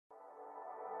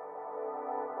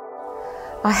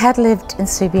I had lived in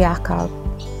Subiaco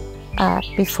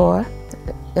before,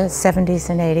 the 70s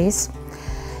and 80s,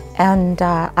 and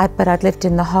but I'd lived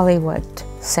in the Hollywood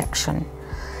section,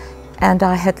 and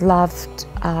I had loved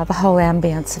the whole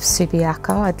ambience of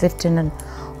Subiaco. I'd lived in an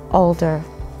older,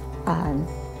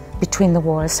 between the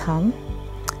wars home,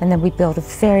 and then we built a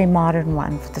very modern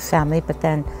one for the family, but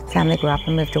then family grew up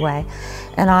and moved away.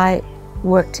 And I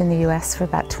worked in the US for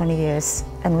about 20 years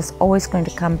and was always going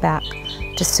to come back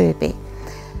to Subi.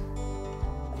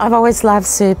 I've always loved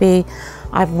Subi.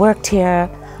 I've worked here,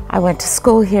 I went to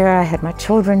school here, I had my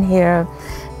children here,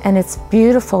 and it's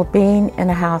beautiful being in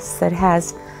a house that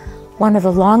has one of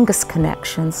the longest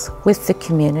connections with the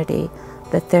community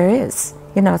that there is.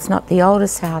 You know, it's not the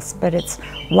oldest house, but it's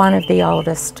one of the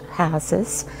oldest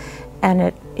houses, and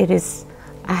it is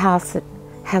a house that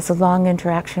has a long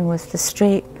interaction with the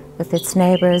street, with its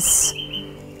neighbors,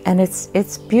 and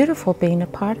it's beautiful being a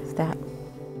part of that.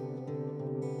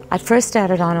 I first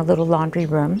added on a little laundry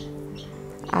room,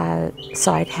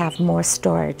 so I'd have more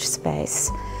storage space.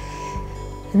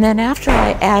 And then after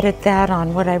I added that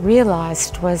on, what I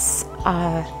realized was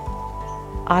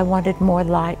I wanted more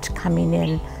light coming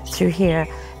in through here,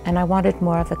 and I wanted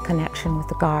more of a connection with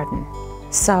the garden.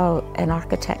 So an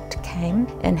architect came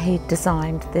and he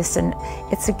designed this, and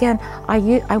it's again,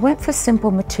 I went for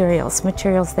simple materials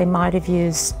they might have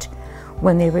used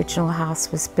when the original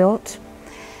house was built,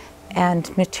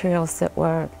 and materials that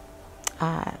were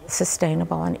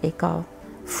sustainable and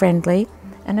eco-friendly,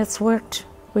 and it's worked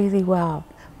really well.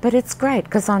 But it's great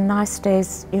because on nice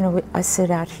days, you know, I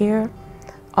sit out here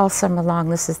all summer long.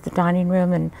 This is the dining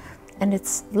room, and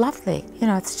it's lovely. You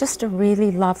know, it's just a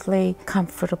really lovely,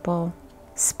 comfortable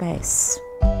space.